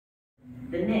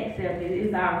the next step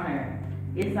is our turn.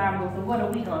 It's our move. So what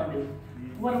are we going to do?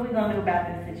 What are we going to do about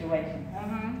this situation?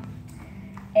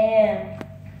 And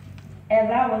as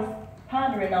I was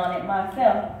pondering on it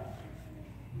myself,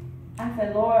 I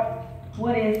said, Lord,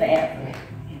 what is the answer?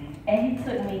 And he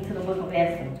took me to the book of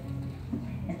Esther.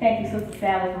 And thank you, Sister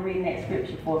Sally, for reading that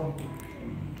scripture for me.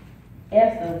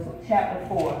 Esther chapter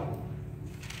 4.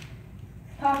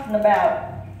 It's talking about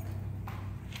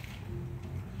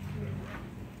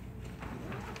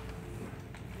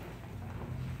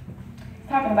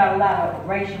a lot of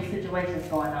racial situations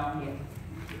going on here.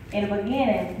 In the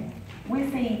beginning, we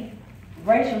see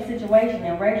racial situation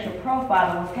and racial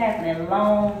profiling was happening a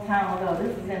long time ago.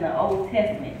 This is in the Old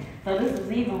Testament. So this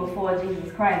was even before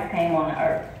Jesus Christ came on the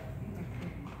earth.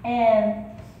 And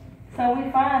so we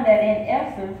find that in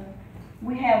Esther,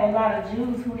 we have a lot of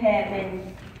Jews who had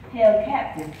been held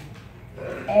captive.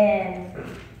 And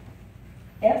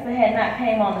Esther had not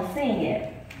came on the scene yet.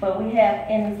 But we have,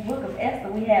 in this book of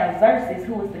Esther, we have Xerxes,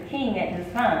 who was the king at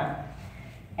this time.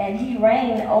 And he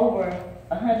reigned over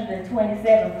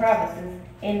 127 provinces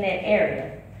in that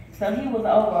area. So he was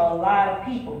over a lot of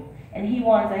people. And he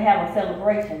wanted to have a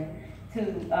celebration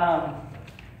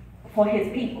for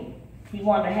his people. He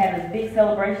wanted to have this big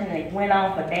celebration, and it went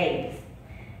on for days.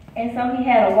 And so he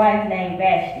had a wife named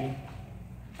Vashti.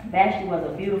 Vashti was a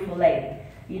beautiful lady.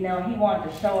 You know, he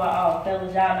wanted to show her off.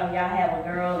 Fellas, y'all know y'all have a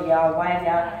girl, y'all wife,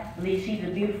 y'all believe she's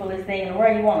the beautifulest thing in the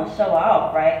world. You want to show her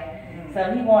off, right?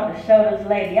 So he wanted to show this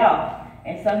lady off.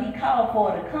 And so he called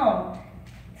for her to come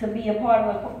to be a part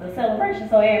of the celebration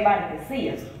so everybody could see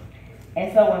her.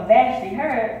 And so when Vashti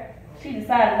heard, she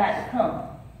decided not to come.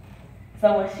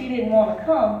 So when she didn't want to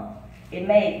come, it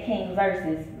made King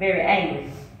Xerxes very angry.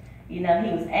 You know,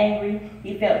 he was angry,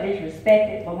 he felt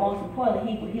disrespected, but most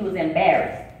importantly, he was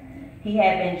embarrassed. He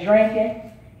had been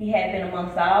drinking, he had been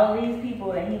amongst all these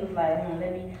people, and he was like,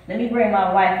 let me bring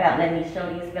my wife out, let me show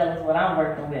these fellas what I'm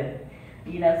working with.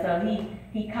 You know, so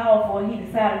he called for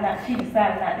her, she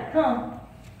decided not to come,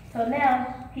 so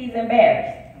now he's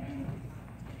embarrassed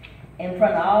in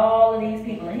front of all of these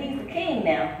people, and he's the king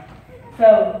now.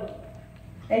 So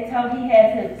they told he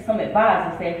had some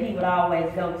advisors that he would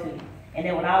always go to, and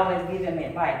they would always give him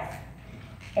advice.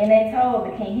 And they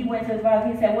told the king, he went to his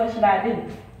advisor, he said, what should I do?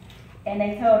 And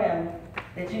they told him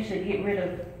that you should get rid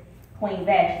of Queen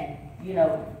Vashti. You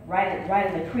know, write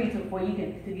a decree for you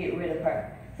to get rid of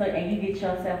her. So, and you get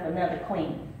yourself another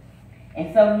queen.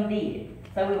 And so he did.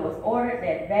 So it was ordered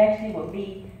that Vashti would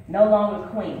be no longer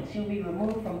queen. She would be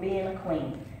removed from being a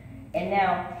queen. And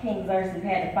now King Xerxes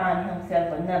had to find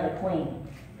himself another queen.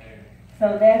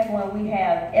 So that's when we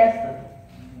have Esther.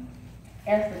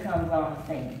 Esther comes on the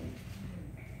scene.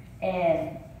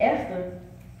 And Esther,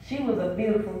 she was a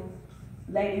beautiful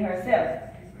lady herself.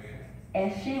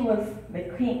 And she was the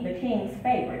king's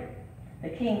favorite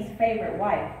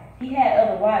wife. He had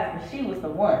other wives, but she was the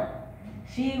one.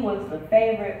 She was the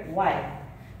favorite wife.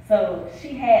 So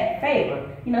she had favor.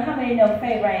 You know, how many know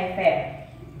favor ain't fair?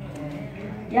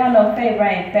 Y'all know favor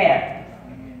ain't fair.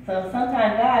 So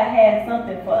sometimes God has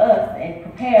something for us and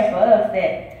prepared for us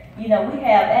that, you know, we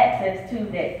have access to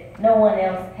that no one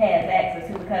else has access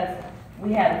to because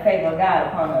we have the favor of God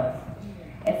upon us.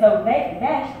 And so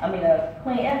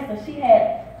Queen Esther, she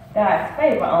had God's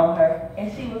favor on her,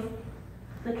 and she was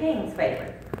the king's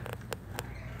favorite.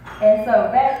 And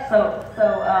so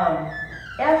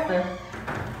Esther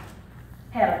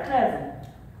had a cousin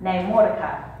named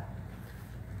Mordecai.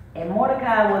 And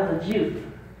Mordecai was a Jew.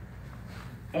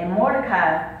 And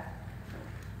Mordecai,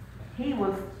 he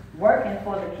was working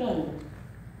for the king.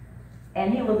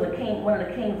 And he was one of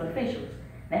the king's officials.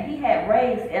 Now he had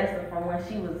raised Esther from when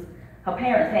her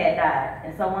parents had died.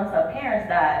 And so once her parents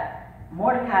died,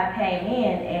 Mordecai came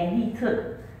in and he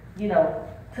took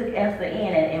Esther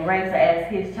in and raised her as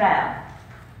his child.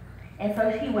 And so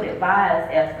he would advise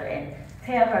Esther and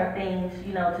tell her things,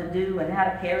 to do and how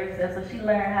to carry herself. So she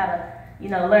learned how to,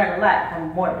 learn a lot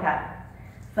from Mordecai.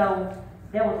 So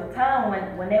there was a time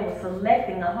when they were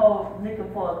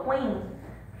looking for a queen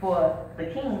for the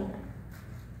king.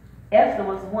 Esther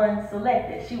was one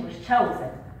selected. She was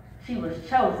chosen. She was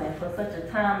chosen for such a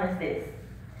time as this.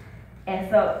 And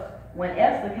so when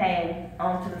Esther came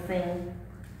onto the scene,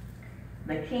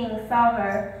 the king saw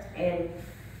her, and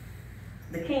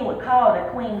the king would call the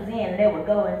queens in, and they would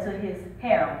go into his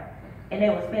harem, and they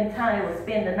would spend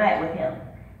the night with him.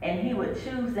 And he would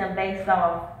choose them based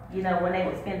off, when they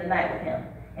would spend the night with him.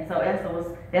 And so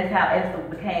that's how Esther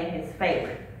became his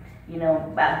favorite,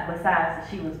 besides that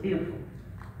she was beautiful.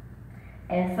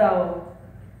 And so,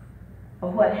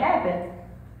 but what happened,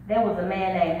 there was a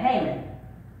man named Haman.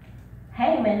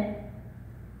 Haman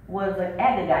was an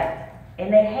Agagite.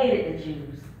 and they hated the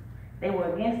Jews. They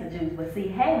were against the Jews. But see,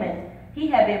 Haman, he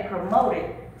had been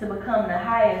promoted to become the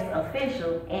highest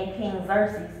official in King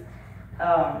Xerxes'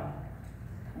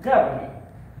 government.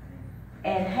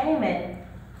 And Haman,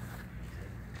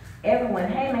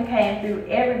 when Haman came through,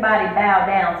 everybody bowed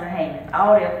down to Haman.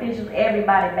 All the officials,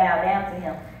 everybody bowed down to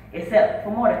him, except for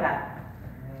Mordecai.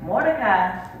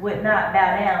 Mordecai would not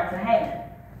bow down to Haman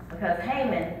because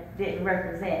Haman didn't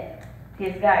represent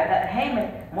his God.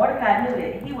 Mordecai knew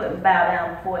that he wouldn't bow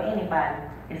down before anybody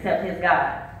except his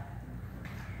God.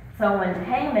 So when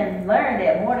Haman learned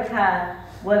that Mordecai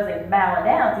wasn't bowing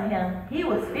down to him, he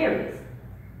was furious.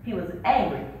 He was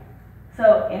angry.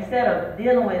 So instead of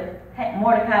dealing with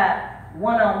Mordecai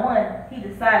one-on-one, he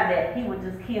decided that he would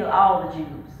just kill all the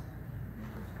Jews.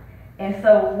 And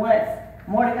so once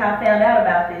Mordecai found out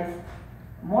about this,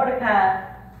 Mordecai,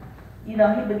 he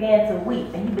began to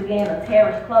weep, and he began to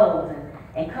tear his clothes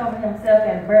and cover himself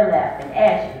in burlap and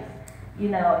ashes,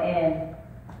 and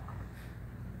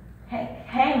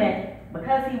Haman,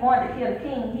 because he wanted to kill the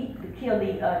king,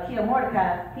 kill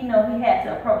Mordecai, he had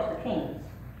to approach the king.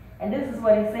 And this is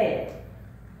what he said.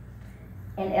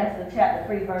 In Esther chapter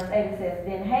 3, verse 8, it says,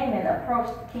 Then Haman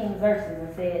approached King Xerxes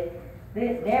and said,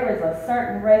 There is a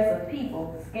certain race of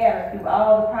people scattered through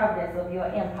all the provinces of your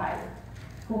empire,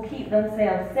 who keep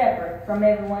themselves separate from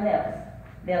everyone else.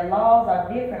 Their laws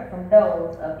are different from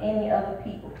those of any other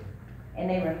people, and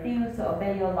they refuse to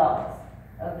obey your laws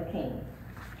of the king.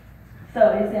 So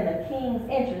it's in the king's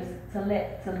interest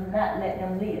to not let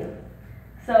them live.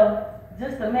 So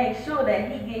just to make sure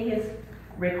that he get his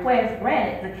request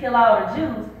granted to kill all the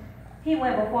Jews, he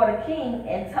went before the king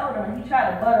and told him, and he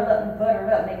tried to butter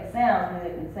it up, make it sound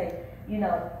good, and say,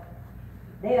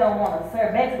 they don't want to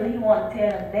serve. Basically, he wanted to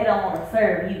tell them they don't want to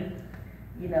serve you.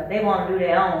 They want to do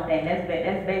their own thing. That's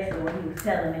basically what he was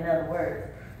telling them, in other words.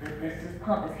 Let's just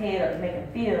pump his head up and make him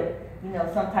feel,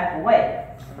 some type of way.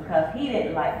 Because he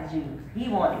didn't like the Jews. He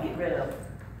wanted to get rid of them.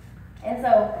 And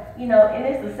so, and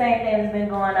it's the same thing that's been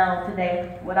going on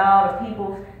today with all the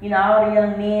people, all the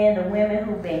young men, the women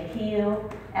who've been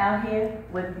killed out here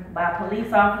by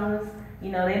police officers.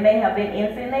 They may have been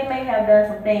innocent, they may have done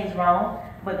some things wrong,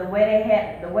 but the way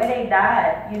they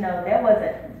died, that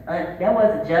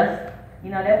wasn't just.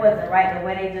 That wasn't right, the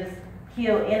way they just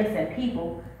killed innocent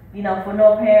people, for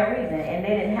no apparent reason, and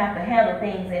they didn't have to handle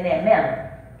things in that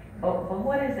manner. But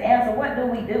what is the answer? What do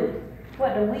we do?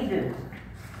 What do we do?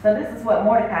 So this is what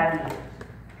Mordecai did.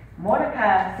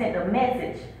 Mordecai sent a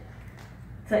message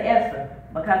to Esther,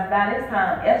 because by this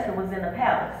time Esther was in the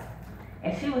palace,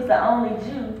 and she was the only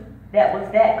Jew that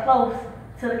was that close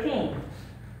to the king.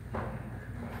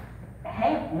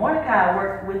 Mordecai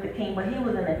worked with the king, but he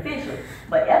was an official.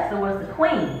 But Esther was the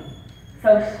queen.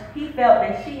 So he felt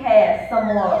that she had some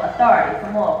more authority,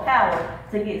 some more power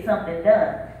to get something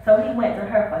done. So he went to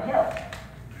her for help.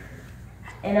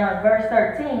 And on verse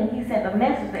 13, he sent a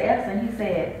message to Esther, and he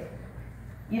said,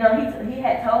 he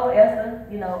had told Esther,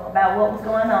 about what was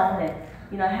going on, and,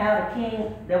 how the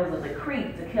king, there was a decree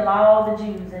to kill all the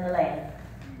Jews in the land.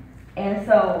 And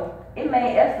so it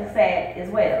made Esther sad as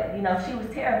well. She was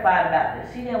terrified about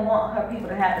this. She didn't want her people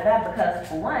to have to die because,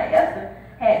 for one, Esther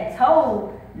hadn't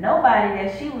told nobody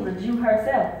that she was a Jew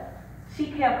herself.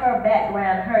 She kept her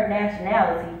background, her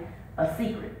nationality, a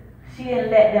secret. She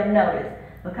didn't let them know this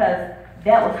because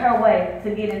that was her way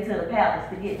to get into the palace,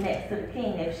 to get next to the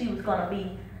king if she was going to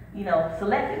be,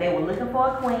 selected. They were looking for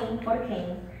a queen for the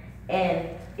king, and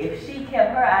if she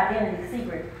kept her identity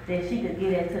secret, then she could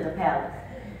get into the palace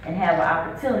and have an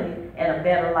opportunity at a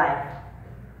better life.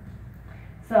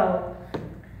 So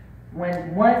once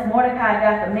Mordecai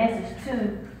got the message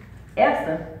to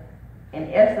Esther,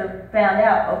 and Esther found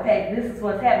out, okay, this is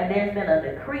what's happening, there's been a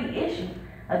decree issued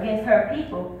against her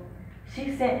people,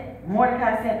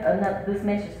 Mordecai sent this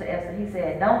message to Esther. He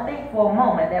said, don't think for a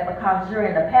moment that because you're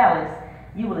in the palace,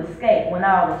 you will escape when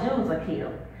all the Jews are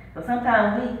killed. But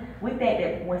sometimes we think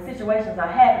that when situations are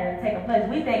happening and taking place,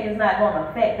 we think it's not going to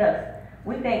affect us.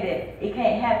 We think that it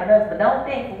can't happen to us, but don't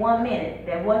think for 1 minute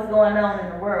that what's going on in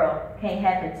the world can't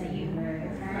happen to you.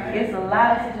 It's a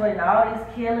lot of situations, all these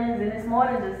killings, and it's more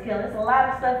than just killing. It's a lot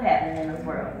of stuff happening in this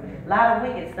world. A lot of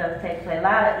wicked stuff taking place, a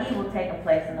lot of evil taking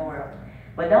place in the world.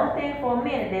 But don't think for a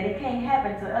minute that it can't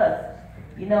happen to us.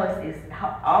 It's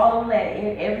all over that.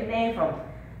 Everything from,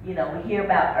 we hear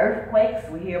about earthquakes,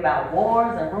 we hear about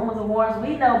wars and rumors of wars.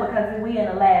 We know because we in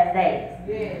the last days.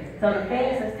 Yes. So the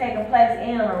things that's taking place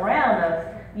in and around us,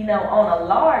 on a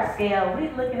large scale,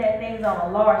 we're looking at things on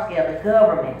a large scale, the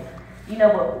government.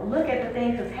 But look at the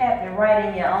things that's happening right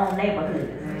in your own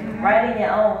neighborhoods, right in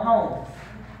your own homes.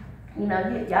 You know,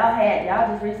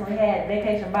 y'all just recently had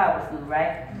Vacation Bible School,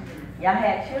 right? Y'all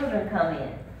had children come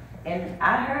in. And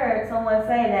I heard someone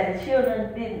say that the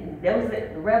children didn't,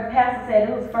 the Reverend Pastor said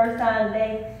it was the first time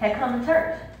they had come to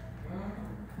church.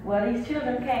 Well, these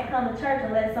children can't come to church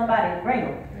unless somebody bring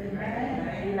them.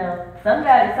 Amen. You know,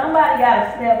 somebody got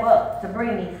to step up to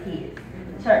bring these kids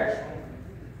to church.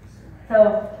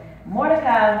 So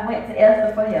Mordecai went to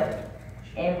Esther for help.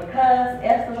 And because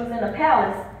Esther was in the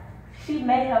palace, she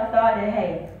may have thought that,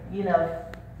 hey, you know,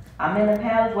 I'm in the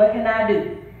palace, what can I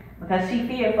do? Because she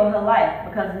feared for her life.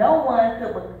 Because no one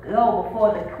could go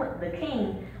before the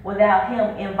king without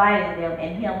him inviting them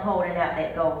and him holding out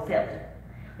that gold scepter.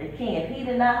 The king, if he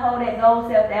did not hold that gold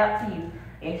scepter out to you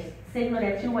and signal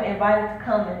that you were invited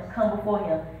to come before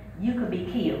him, you could be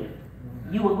killed.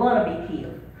 You were going to be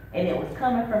killed. And it was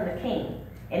coming from the king.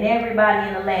 And everybody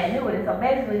in the land knew it. And so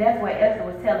basically that's what Esther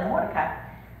was telling Mordecai.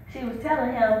 She was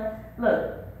telling him,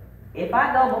 look, if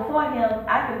I go before him,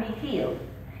 I can be killed.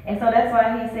 And so that's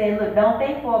why he said, look, don't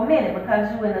think for a minute,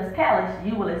 because you in this palace,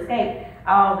 you will escape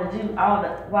while the Jews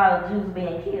are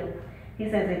being killed. He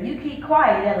says, if you keep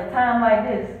quiet at a time like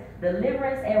this,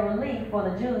 deliverance and relief for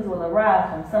the Jews will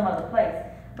arise from some other place,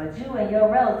 but you and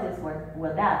your relatives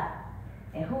will die.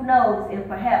 And who knows if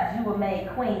perhaps you were made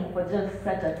queen for just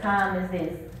such a time as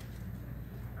this.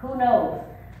 Who knows,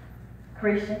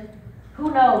 Christian?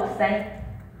 Who knows, saint?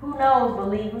 Who knows,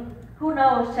 believer? Who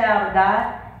knows, child of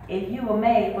God, if you were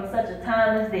made for such a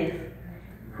time as this?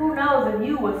 Who knows if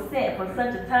you were sent for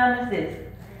such a time as this?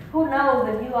 Who knows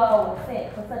if you all were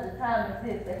sent for such a time as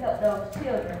this to help those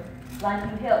children like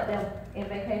you helped them in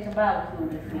Vacation Bible School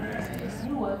this week?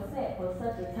 You were sent for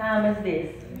such a time as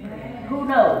this. Who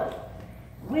knows?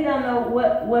 We don't know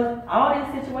what all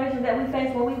these situations that we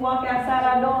face when we walk outside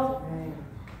our doors.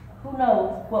 Who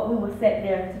knows what we were set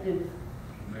there to do?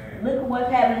 Look at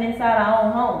what's happening inside our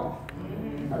own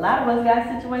homes. A lot of us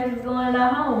got situations going in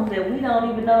our homes that we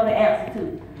don't even know the answer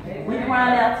to. We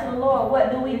crying out to the Lord.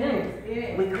 What do?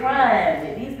 We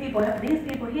crying. These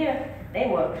people here, they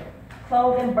were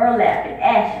clothed in burlap and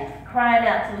ashes, crying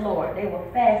out to the Lord. They were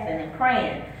fasting and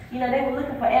praying. You know, they were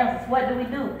looking for answers. What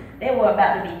do? They were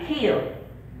about to be killed.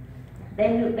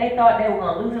 They thought they were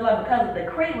going to lose their life because the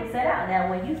decree was set out. Now,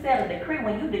 when you set a decree,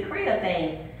 when you decree a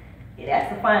thing,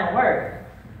 that's the final word.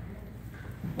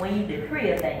 When you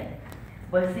decree a thing.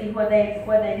 But see, what they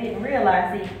didn't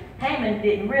realize, see, Haman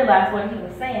didn't realize what he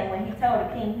was saying when he told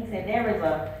the king. He said, there is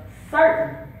a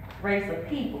certain race of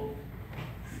people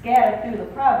scattered through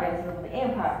the provinces of the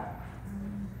empire.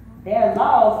 Their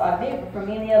laws are different from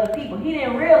any other people. He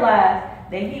didn't realize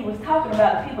that he was talking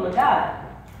about the people of God.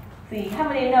 See, how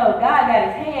many know God got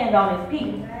his hand on his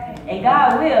people? And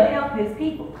God will help his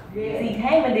people. See,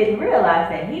 Haman didn't realize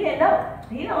that. He didn't know.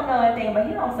 He don't know anything, but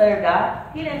he don't serve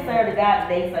God. He didn't serve the God that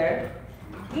they served.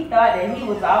 He thought that he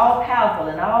was all powerful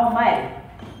and almighty.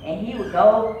 And he would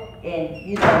go and,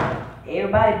 you know,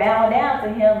 everybody bowing down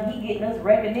to him. He getting this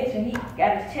recognition. He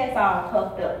got his chest all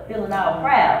puffed up, feeling all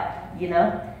proud, you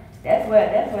know. That's what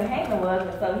Haman was.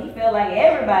 And so he felt like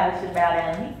everybody should bow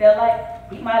down. He felt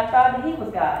like he might have thought that he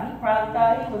was God. He probably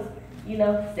thought he was, you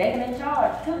know, second in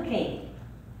charge to the king.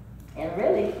 And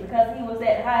really, because he was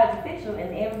that highest official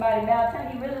and everybody bowed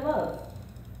down, he really was.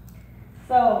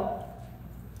 So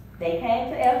they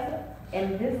came to Esther,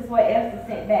 and this is what Esther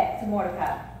sent back to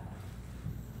Mordecai.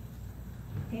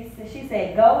 She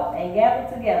said, go and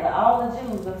gather together all the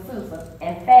Jews of Susa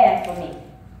and fast for me.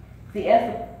 See,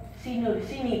 Esther, she knew that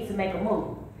she needed to make a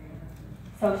move.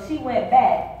 So she went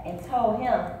back and told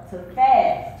him to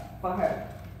fast for her.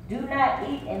 Do not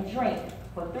eat and drink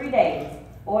for 3 days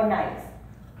or nights.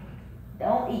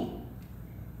 Don't eat.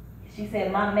 She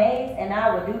said, my maids and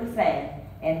I will do the same.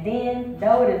 And then,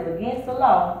 though it is against the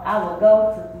law, I will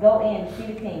go in to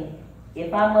see the king.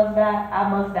 If I must die, I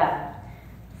must die.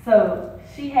 So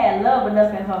she had love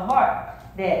enough in her heart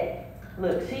that,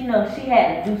 look, she knows she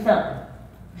had to do something.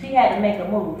 She had to make a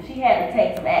move. She had to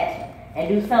take some action and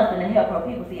do something to help her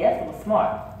people. See, Esther was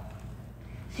smart.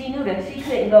 She knew that she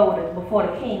couldn't go before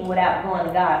the king without going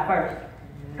to God first.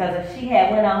 Because if she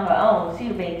had went on her own, she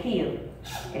would have been killed.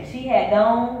 If she had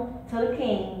gone to the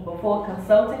king before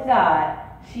consulting God,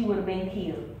 she would have been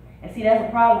killed. And see, that's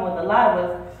a problem with a lot of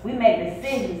us. We make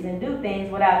decisions and do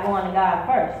things without going to God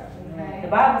first. The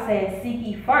Bible says, seek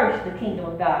ye first the kingdom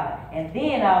of God, and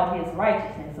then all his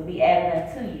righteousness will be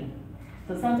added unto you.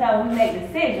 So sometimes we make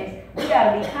decisions, we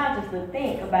got to be conscious to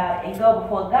think about it and go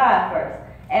before God first.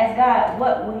 Ask God,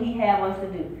 what would he have us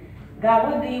to do?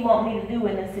 God, what do you want me to do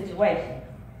in this situation?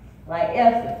 Like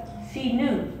Esther, she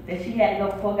knew that she had to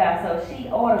go before God, so she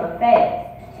ordered a fast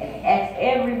and asked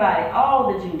everybody,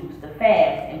 all the Jews, to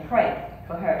fast and pray.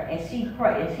 for her, and she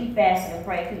prayed, and she fasted and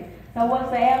prayed too. So what's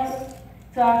the answer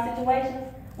to our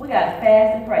situations? We got to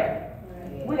fast and pray.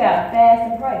 We got to fast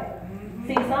and pray.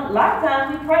 See, a lot of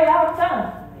times we pray all the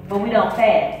time, but we don't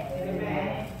fast.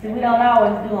 See, we don't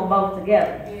always do them both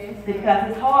together. See,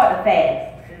 because it's hard to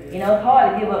fast. You know, it's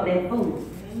hard to give up that food.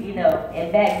 You know,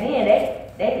 and back then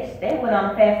they went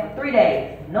on a fast for 3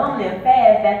 days. Normally a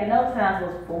fast back in those times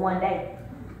was for 1 day.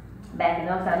 Back in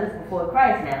those times, this is before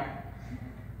Christ now.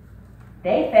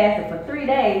 They fasted for 3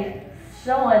 days,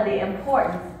 showing the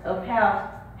importance of how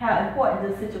important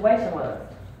this situation was.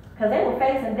 Because they were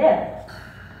facing death.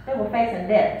 They were facing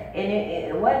death. And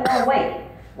it wasn't no wait.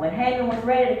 When Haman was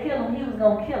ready to kill him, he was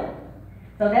going to kill him.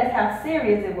 So that's how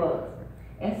serious it was.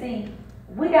 And see,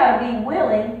 we got to be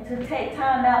willing to take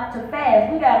time out to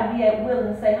fast. We got to be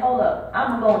willing to say, hold up,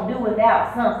 I'm going to do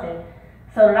without something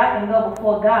so that I can go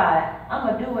before God. I'm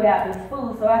going to do without this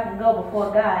food so I can go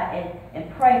before God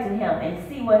and pray to him and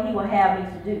see what he will have me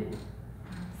to do.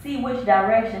 See which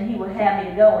direction he will have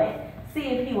me to go in. See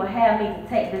if he will have me to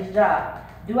take this job.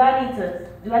 Do I need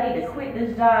to quit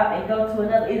this job and go to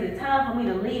another? Is it time for me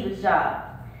to leave this job?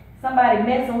 Somebody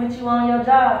messing with you on your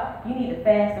job, you need to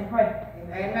fast and pray.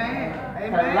 Amen.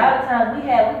 Because a lot of times we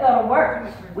go to work,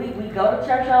 we go to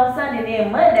church on Sunday,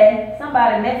 then Monday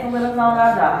somebody messing with us on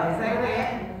our job.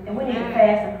 And we need to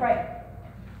fast and pray.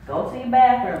 Go to your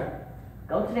bathroom.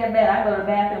 Go to that bed. I go to the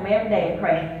bathroom every day and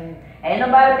pray. Ain't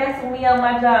nobody messing with me on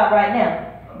my job right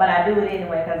now, but I do it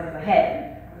anyway because it's a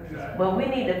habit. But we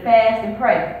need to fast and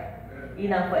pray. You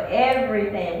know, for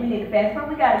everything, we need to fast. But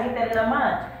we got to get that in our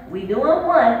mind. We doing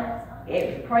one,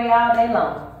 pray all day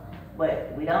long.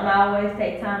 But we don't always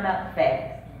take time out to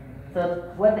fast.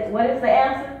 So what is the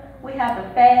answer? We have to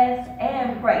fast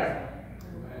and pray.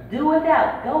 Do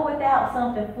without. Go without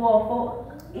something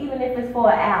for even if it's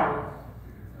for an hour.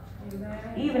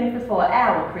 Even if it's for an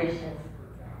hour, Christians.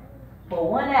 For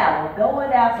 1 hour, go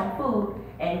without some food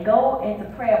and go into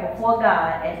prayer before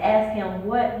God and ask him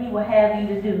what he will have you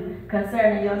to do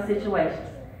concerning your situations.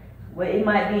 Well, it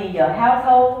might be in your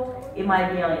household. It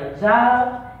might be on your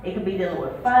job. It could be dealing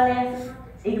with finances.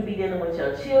 It could be dealing with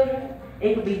your children.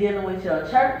 It could be dealing with your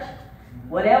church.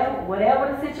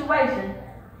 Whatever the situation,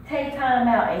 take time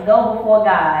out and go before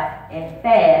God and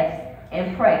fast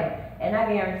and pray. And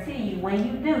I guarantee you, when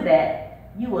you do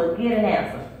that, you will get an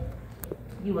answer.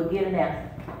 You will get an answer.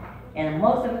 And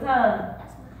most of the time,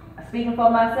 speaking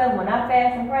for myself, when I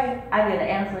fast and pray, I get an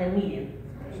answer immediately.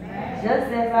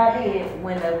 Just as I did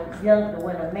when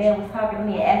the man was talking to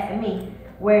me and asking me,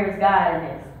 where is God in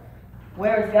this?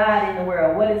 Where is God in the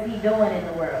world? What is he doing in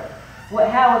the world?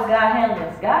 How is God handling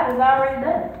this? God has already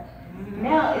done it.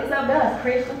 Now it's up to us,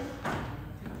 Christians,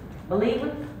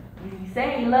 believers. You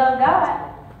say you love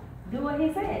God, do what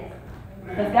he says.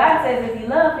 Because God says if you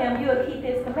love him, you'll keep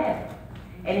his commandments.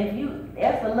 And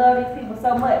Esther loved these people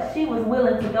so much, she was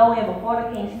willing to go in before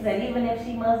the king. She said even if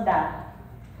she must die,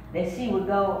 that she would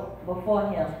go before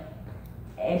him.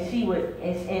 And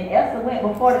Esther went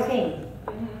before the king.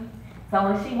 So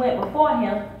when she went before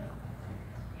him,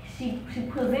 she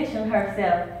positioned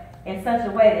herself in such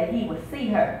a way that he would see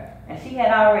her. And she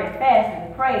had already fasted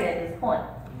and prayed at this point.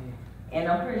 And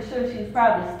I'm pretty sure she was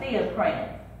probably still praying.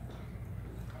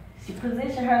 She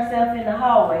positioned herself in the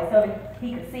hallway so that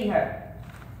he could see her.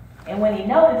 And when he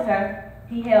noticed her,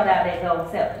 he held out that gold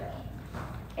scepter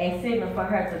and signaled for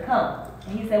her to come.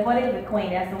 And he said, what is it,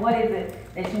 Queen Esther? What is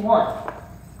it that you want?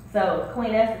 So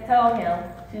Queen Esther told him,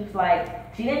 she was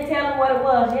like, she didn't tell him what it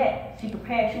was yet. She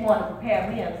wanted to prepare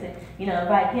a meal to,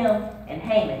 invite him and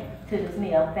Haman to this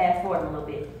meal. Fast forward a little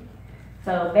bit.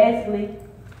 So basically,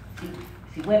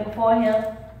 she went before him,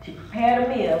 she prepared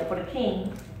a meal for the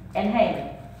king and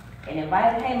Haman, and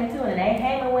invited Haman to it. And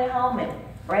Haman went home and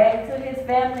bragged to his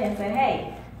family and said,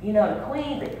 hey, the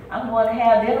queen, I'm going to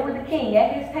have dinner with the king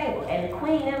at his table. And the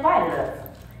queen invited us.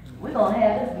 We're going to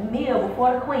have this meal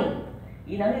before the queen.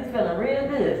 He's feeling real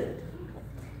good.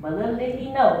 But little did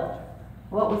he know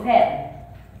what was happening.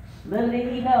 Little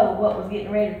did he know what was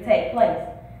getting ready to take place.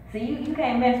 See, you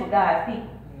can't mess with God's people.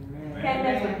 You can't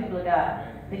mess with the people of God.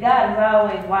 The God is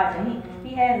always watching.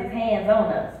 He has his hands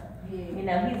on us.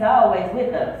 He's always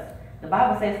with us. The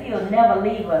Bible says he'll never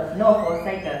leave us nor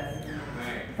forsake us.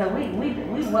 So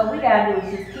what we gotta do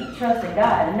is just keep trusting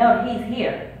God and know that he's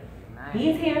here.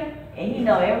 He's here, and he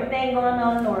knows everything going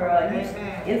on in the world.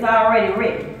 It's already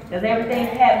written. Because everything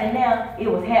that's happening now,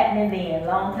 it was happening then, a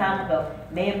long time ago.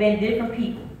 May have been different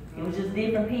people. It was just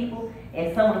different people,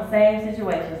 and some of the same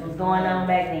situations was going on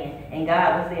back then. And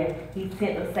God was there. He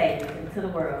sent the Savior into the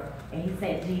world, and he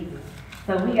sent Jesus.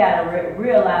 So we got to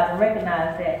realize and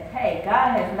recognize that, hey,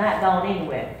 God has not gone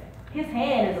anywhere. His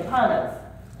hand is upon us.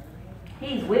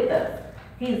 He's with us.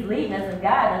 He's leading us and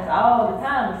guiding us all the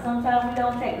time, but sometimes we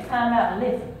don't take the time out to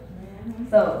listen.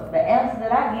 So the answer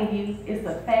that I give you is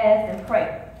to fast and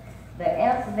pray. The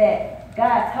answer that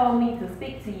God told me to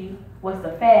speak to you was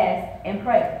to fast and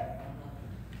pray.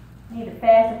 You need to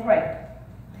fast and pray.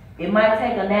 It might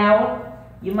take an hour.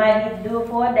 You might need to do it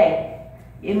for a day.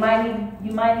 You might need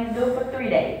to do it for 3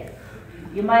 days.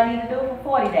 You might need to do it for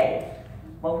 40 days.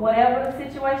 But whatever the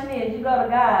situation is, you go to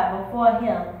God before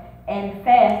Him and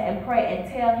fast and pray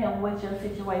and tell Him what your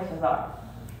situations are.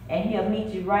 And He'll meet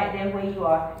you right there where you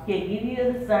are. He'll give you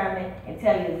the discernment and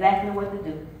tell you exactly what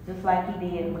to do, just like He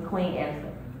did with Queen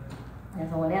Esther. And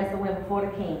so when Esther went before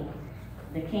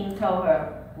the king told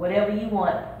her, whatever you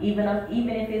want, even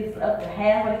if it's up to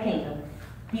half of the kingdom,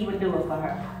 He would do it for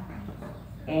her.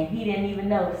 And he didn't even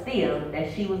know still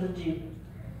that she was a Jew.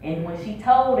 And when she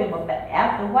told him about,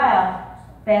 after a while,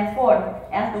 fast forward,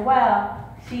 after a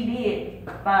while, she did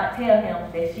tell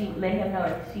him that she let him know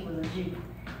that she was a Jew.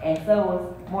 And so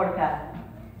was Mordecai.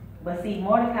 But see,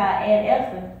 Mordecai and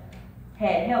Esther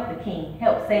had helped the king,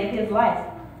 helped save his life.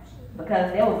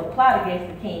 Because there was a plot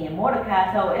against the king. And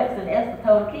Mordecai told Esther and Esther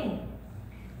told the king.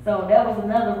 So that was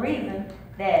another reason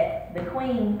that the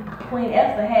Queen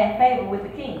Esther had favor with the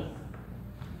king.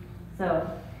 So,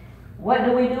 what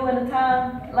do we do in a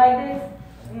time like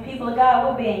this? People of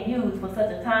God, we're being used for such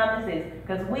a time as this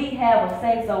because we have a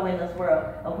say-so in this world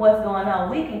of what's going on.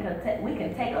 We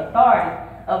can take authority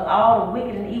of all the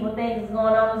wicked and evil things that's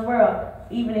going on in this world,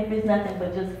 even if it's nothing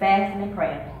but just fasting and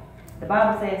praying. The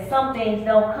Bible says some things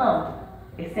don't come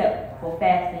except for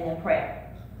fasting and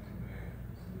prayer.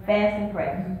 Fast and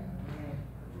prayer.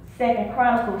 2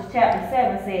 Chronicles chapter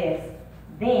 7 says,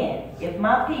 "Then if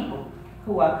my people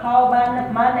who are called by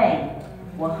my name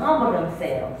will humble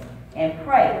themselves and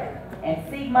pray and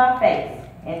seek my face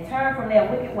and turn from their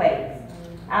wicked ways,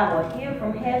 I will hear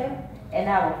from heaven and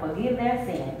I will forgive their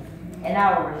sins and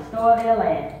I will restore their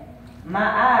land. My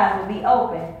eyes will be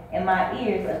open and my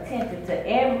ears attentive to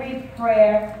every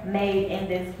prayer made in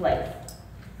this place."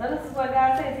 So this is what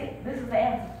God says. This is the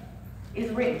answer.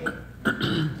 It's written.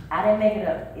 I didn't make it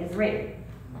up. It's written.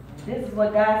 This is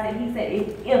what God said. He said,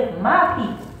 if my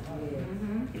people,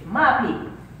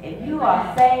 if you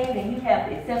are saved and you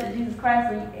have accepted Jesus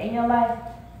Christ in your life,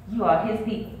 you are His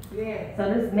people. Yeah.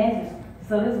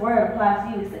 So this word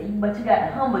applies to you. But you got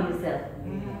to humble yourself.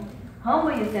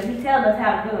 Humble yourself. He tells us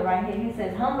how to do it right here. He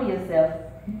says, humble yourself,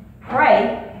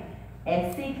 pray,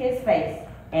 and seek His face,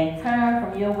 and turn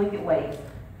from your wicked ways.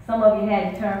 Some of you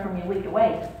hadn't turned from your wicked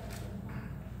ways.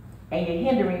 And you're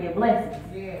hindering your blessings.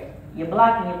 Yeah. You're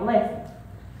blocking your blessings.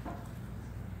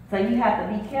 So you have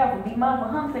to be careful, be mindful.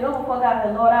 Humble, say, go before God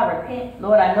and say, Lord, I repent.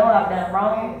 Lord, I know I've done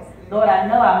wrong. Yes. Lord, I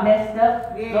know I messed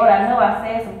up. Yes. Lord, I know I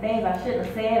said some things I shouldn't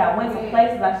have said. I went some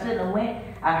places I shouldn't have went.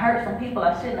 I hurt some people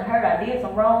I shouldn't have hurt. I did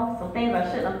some wrong, some things I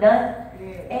shouldn't have done.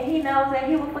 Yes. And He knows that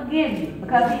He will forgive you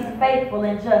because He's faithful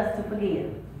and just to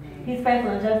forgive. He's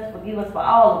faithful and just to forgive us for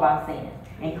all of our sins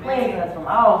and cleanse us from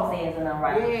all sins and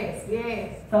unrighteousness. Yes,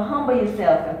 yes. So humble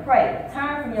yourself and pray.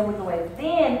 Turn from your wicked ways.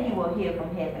 Then He will hear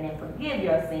from heaven and forgive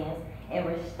your sins and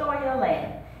restore your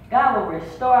land. God will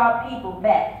restore our people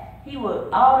back. He will,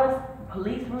 all this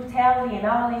police brutality and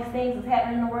all these things that's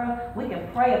happening in the world, we can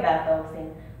pray about those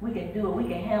things. We can do it. We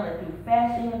can handle it through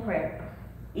fasting and prayer.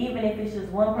 Even if it's just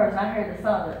one person. I heard the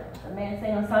song, the man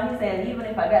sing a song, he said, even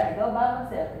if I got to go by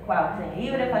myself, the choir was singing,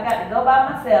 even if I got to go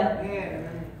by myself,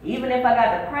 even if I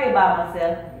got to pray by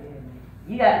myself,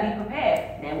 you got to be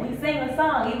prepared. Now we sing the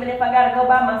song, even if I got to go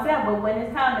by myself, but when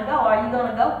it's time to go, are you going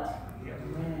to go?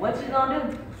 What you going to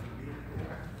do?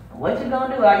 What you going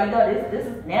to do? Are you going to, this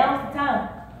is, now's the time.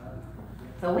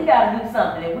 So we got to do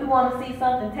something. If we want to see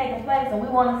something taking place and we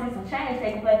want to see some change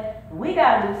taking place, we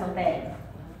got to do some things.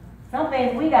 Some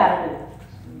things we got to do.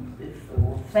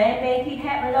 The same thing keep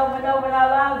happening over and over in our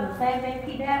lives, and the same thing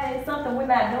keep happening. It's something we're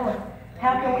not doing.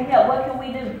 How can we help? What can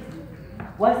we do?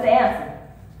 What's the answer?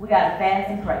 We got to fast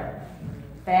and pray.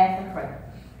 Fast and pray.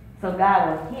 So God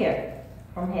will hear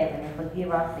from heaven and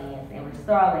forgive our sins and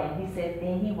restore our land. He says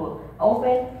then He will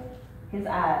open His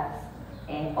eyes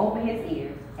and open His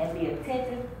ears and be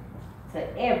attentive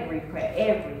to every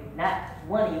prayer. Not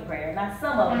one of your prayers, not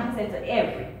some of them. He said to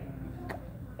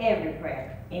every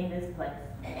prayer in this place.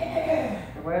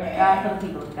 The word of God for the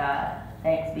people of God.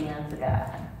 Thanks be unto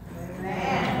God.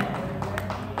 Amen.